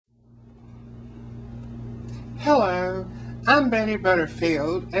Hello, I'm Betty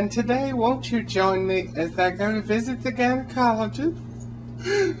Butterfield, and today won't you join me as I go to visit the gynecologist?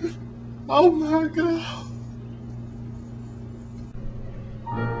 Oh my God.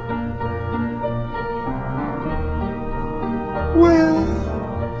 Well,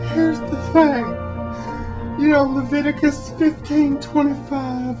 here's the thing. You know, Leviticus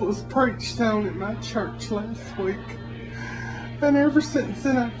 15:25 was preached on at my church last week. And ever since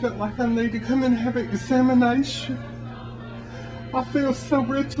then, I felt like I need to come and have an examination. I feel so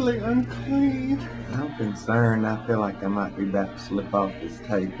ritually unclean. I'm concerned. I feel like I might be about to slip off this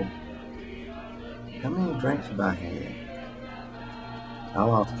table. How many drinks have I had? I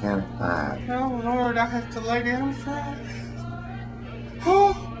lost count of 5. Oh Lord, I have to lay down for it.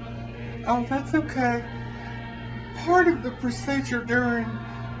 Oh, that's okay. Part of the procedure during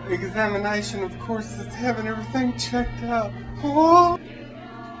examination, of course, is having everything checked out. Oh,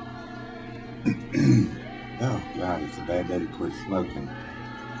 Oh God, it's a bad day to quit smoking.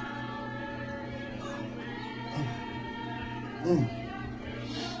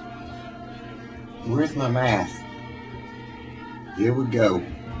 Where's my mask? Here we go.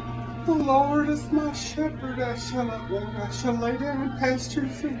 the Lord is my shepherd, I shall not want. I shall lay down in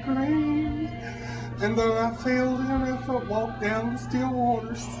pastures of green. And though I fail down, if I walk down the still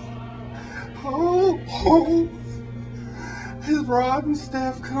waters. Oh, his rod and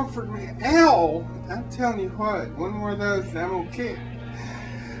staff comfort me. Ow! I'm telling you what, one more of those and I'm gonna kick.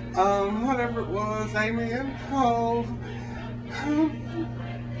 Whatever it was, amen. Oh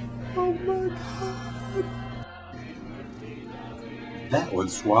my God. That would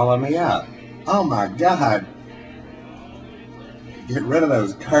swallow me up. Oh my God. Get rid of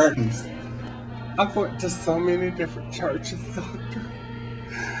those curtains. I've went to so many different churches, doctor.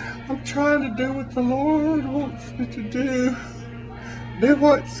 I'm trying to do what the Lord wants me to do. Do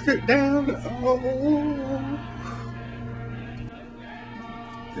what? Scoot down? Oh.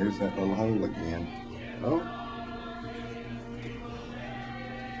 There's that little hole again. Oh.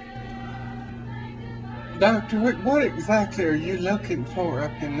 Doctor, what exactly are you looking for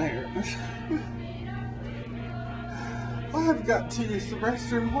up in there? I've got to use the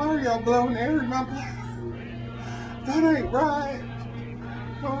restroom. Why are y'all blowing air in my bladder? That ain't right.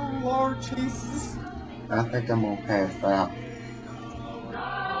 Oh, Lord Jesus. I think I'm gonna pass out.